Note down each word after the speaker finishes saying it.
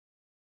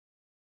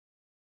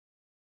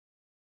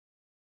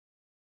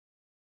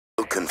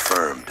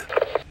confirmed.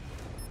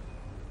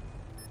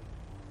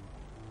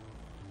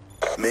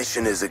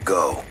 Mission is a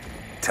go.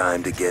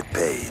 Time to get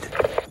paid.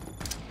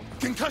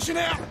 Concussion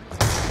out!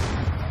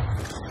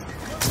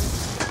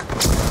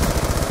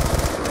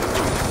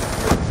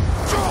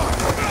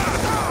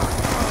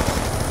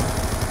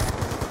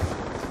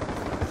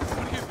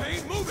 Want to get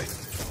paid? Move it!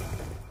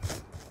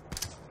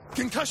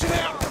 Concussion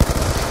out!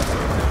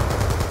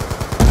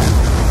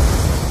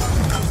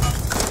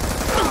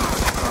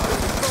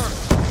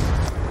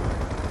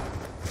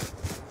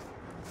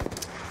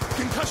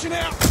 Concussion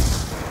out!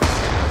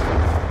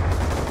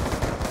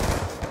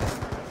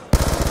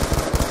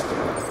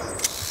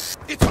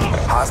 It's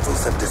off!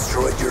 Hostiles have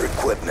destroyed your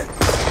equipment.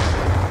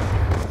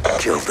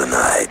 Kill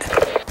denied.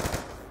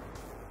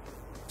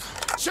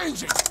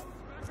 Changing!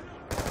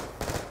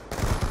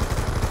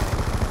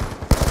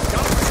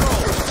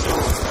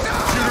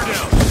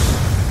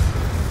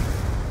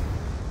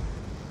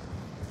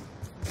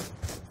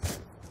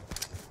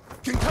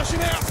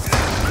 Concussion out!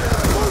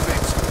 Move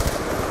it!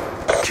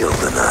 Kill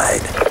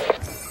denied.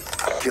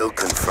 Kill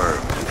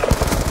confirmed.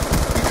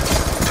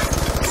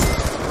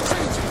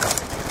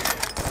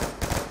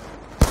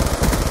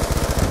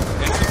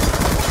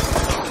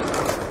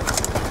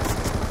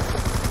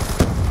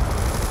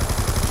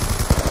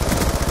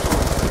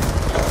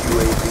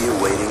 UAV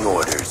awaiting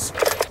orders.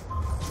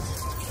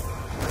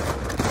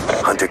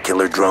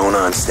 Hunter-killer drone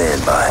on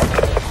standby.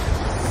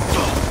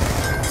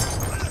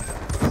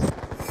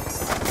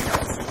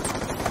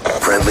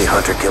 Friendly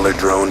hunter-killer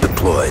drone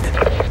deployed.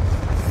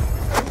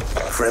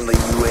 Friendly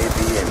UAV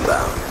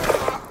inbound.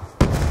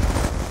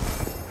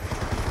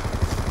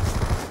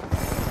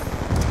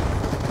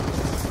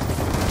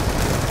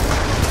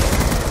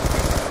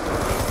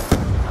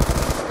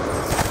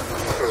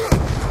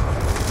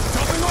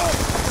 Jumping off!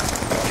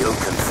 Kill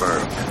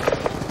confirmed.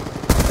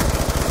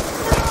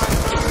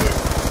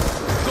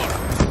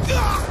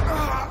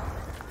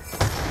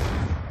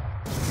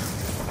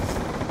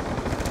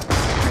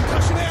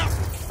 Concussion out!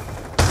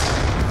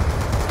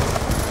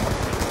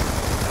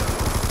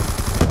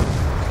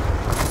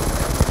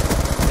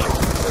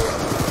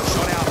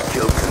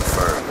 Kill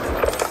confirmed.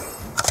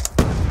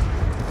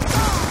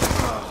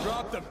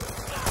 Drop them.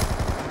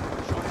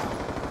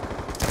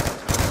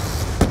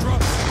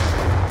 Drop.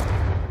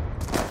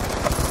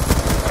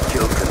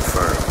 Kill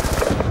confirmed.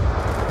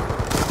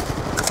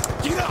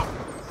 Get up.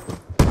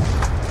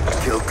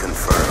 Kill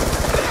confirmed.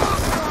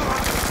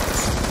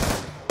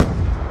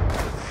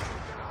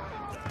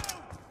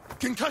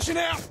 Concussion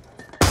out.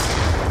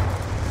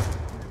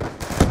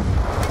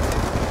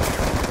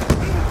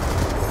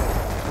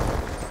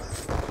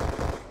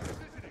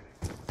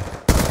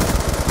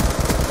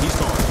 He's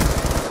gone.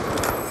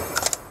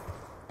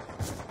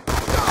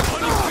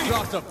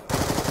 Dropped him.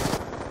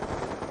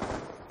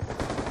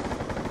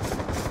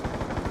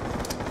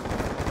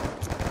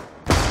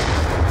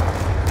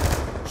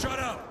 Shut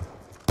up.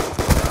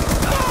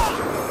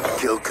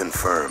 Kill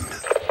confirmed.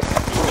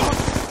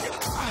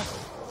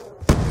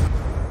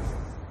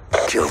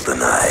 Kill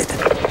denied.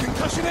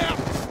 Concussion out.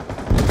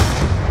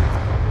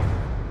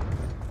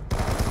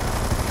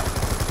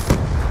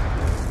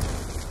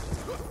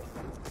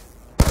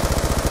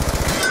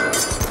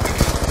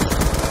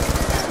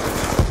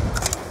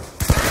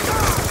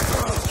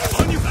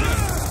 On your feet.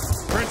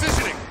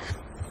 Transitioning.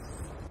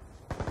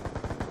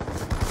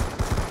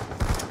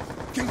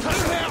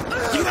 Concussion out.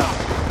 Get up.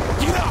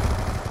 Get up.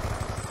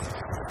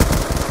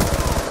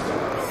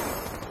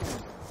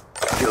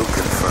 Kill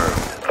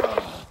confirmed.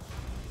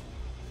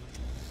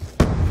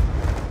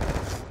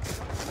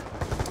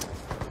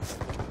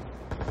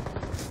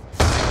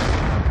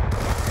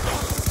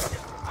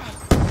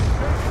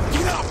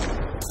 Get up.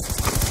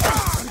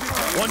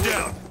 One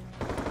down.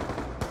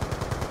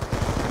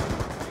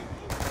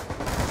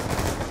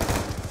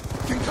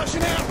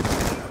 Concussion out.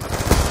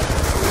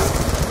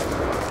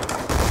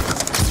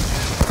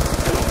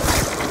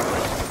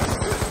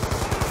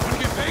 Want to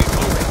get paid?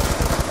 Move it.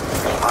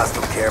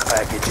 Hostile care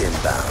package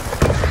inbound.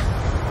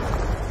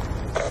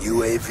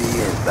 UAV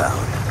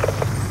inbound.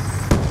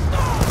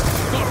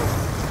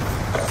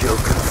 Kill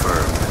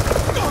confirmed.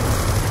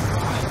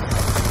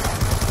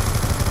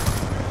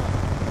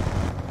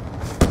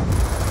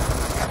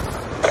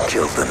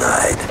 Kill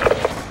denied.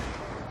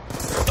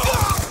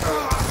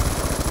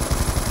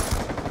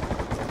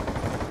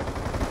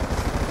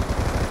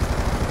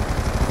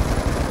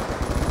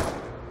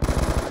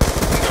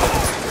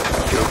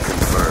 Kill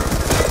confirmed.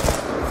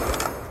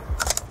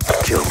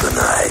 Kill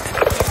denied.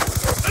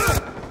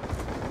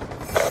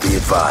 Be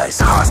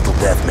advised, hostile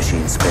death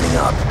machine spinning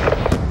up.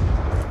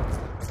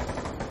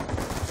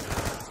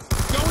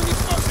 Going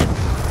explosive.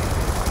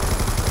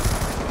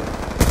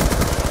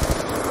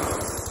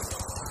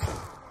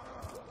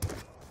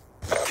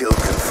 Kill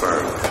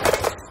confirmed.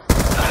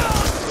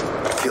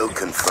 Kill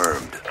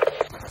confirmed.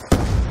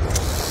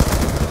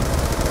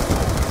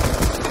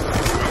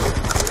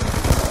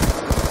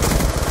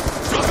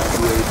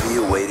 UAV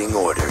awaiting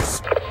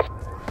orders.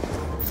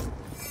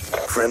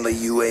 Friendly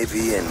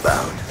UAV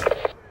inbound.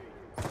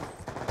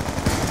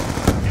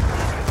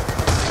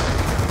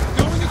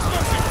 Going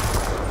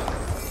explosive.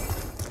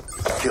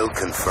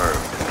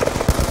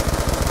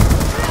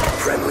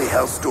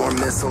 Hostile storm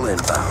missile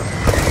inbound.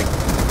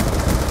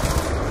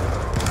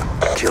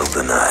 Kill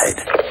denied.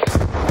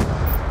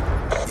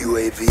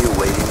 UAV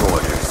awaiting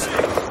orders.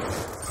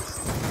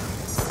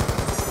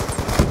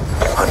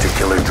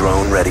 Hunter-killer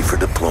drone ready for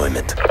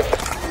deployment.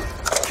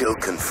 Kill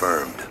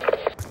confirmed.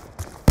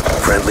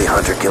 Friendly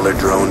hunter-killer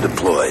drone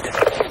deployed.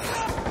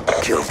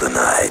 Kill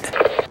denied.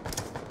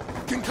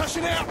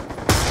 Concussion out!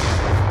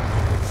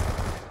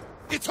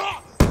 It's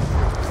hot!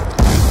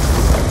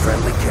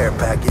 Friendly care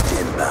package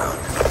inbound.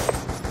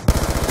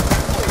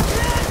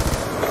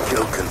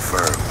 Kill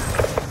confirmed.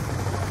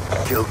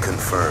 Kill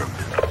confirmed.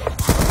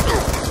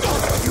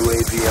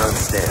 UAV on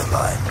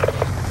standby.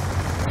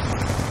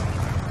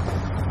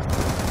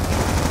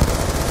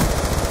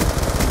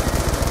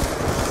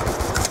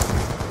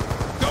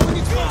 Going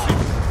explosive!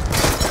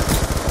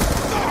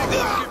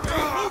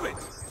 Move it!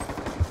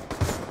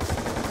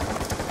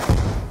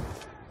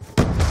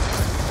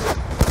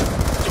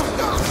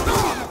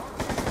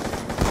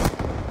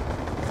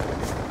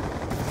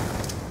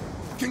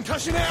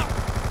 Concussion out!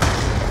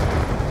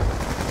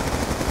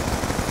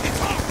 It's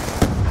hot!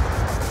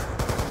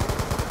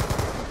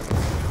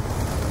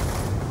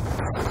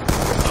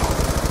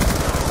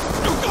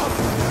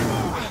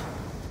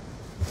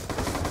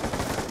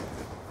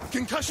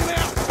 Concussion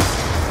out!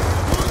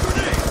 Throw a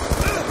grenade!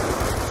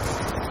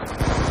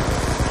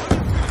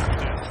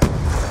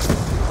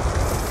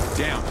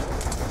 Down.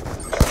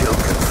 Kill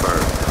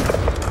confirmed.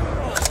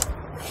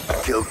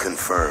 Kill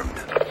confirmed.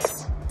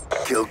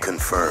 Kill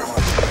confirmed.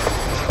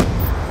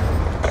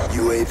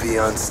 UAV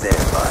on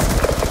standby.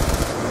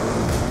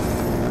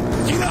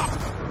 Get up!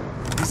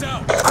 He's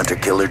out.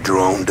 Hunter-killer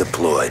drone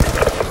deployed.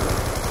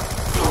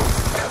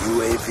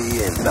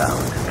 UAV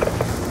inbound.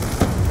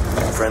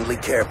 Friendly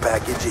care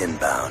package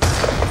inbound.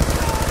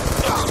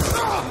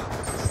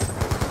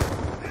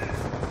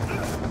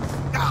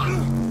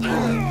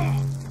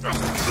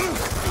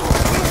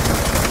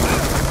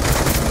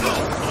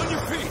 On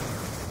your feet.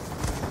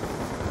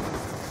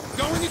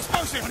 Going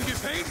explosive. Want to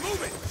get paid?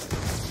 Move it.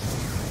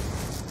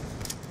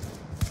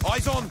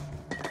 Eyes on. Move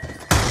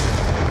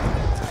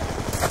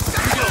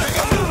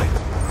it.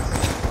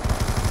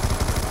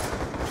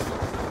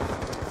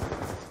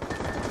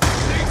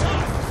 Stay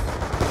tight.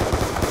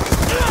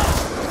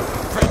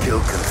 Kill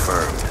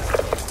confirmed.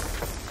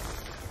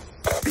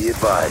 Be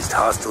advised,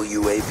 hostile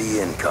UAV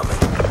incoming.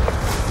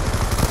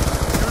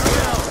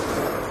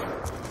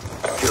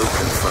 Kill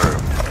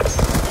confirmed.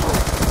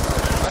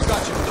 I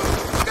got you.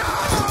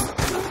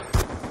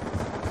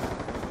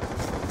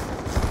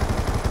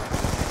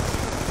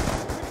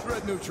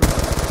 Threat neutral.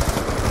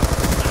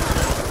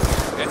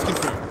 That's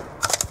confirmed.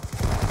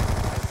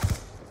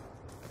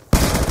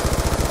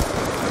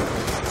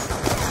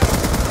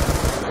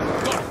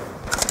 Got it.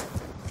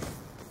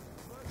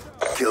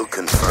 Kill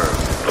confirmed.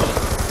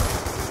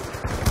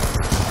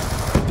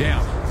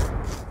 Down.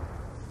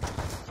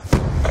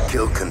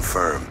 Kill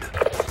confirmed.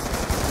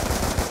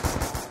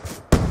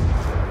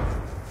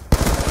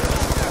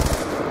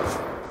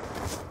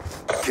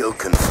 Kill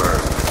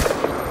confirmed.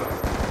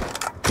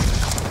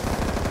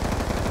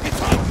 It's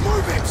hot.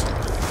 Move it.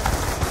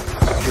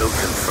 Kill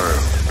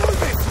confirmed.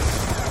 Move it.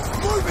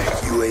 Move it.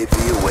 UAV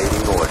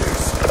awaiting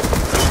orders.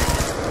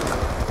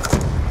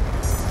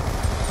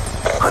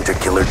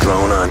 Hunter-killer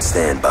drone on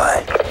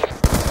standby.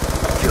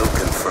 Kill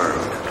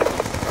confirmed.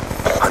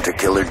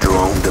 Hunter-killer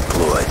drone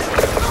deployed.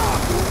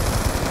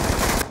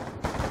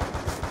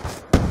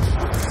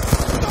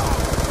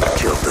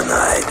 Kill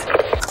denied.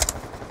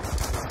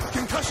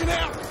 Concussion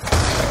out.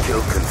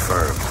 Kill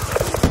confirmed.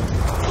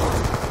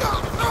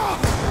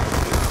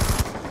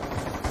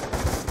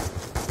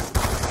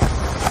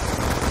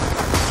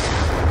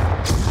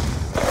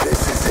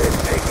 This is it.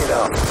 Pick it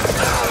up.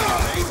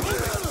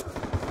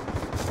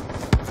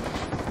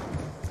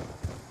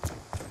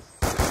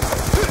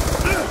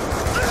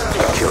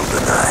 Kill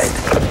denied.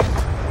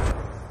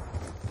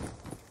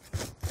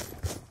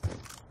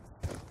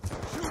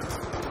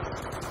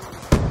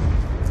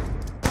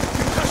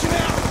 Concussion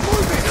out.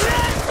 Move it.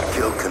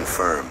 Kill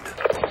confirmed.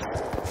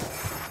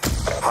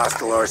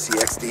 Hostile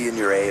RCXD in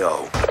your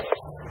AO.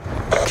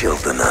 Kill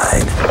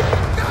denied.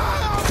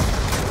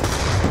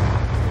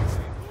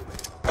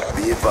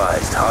 Be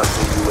advised,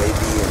 hostile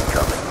UAV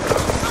incoming.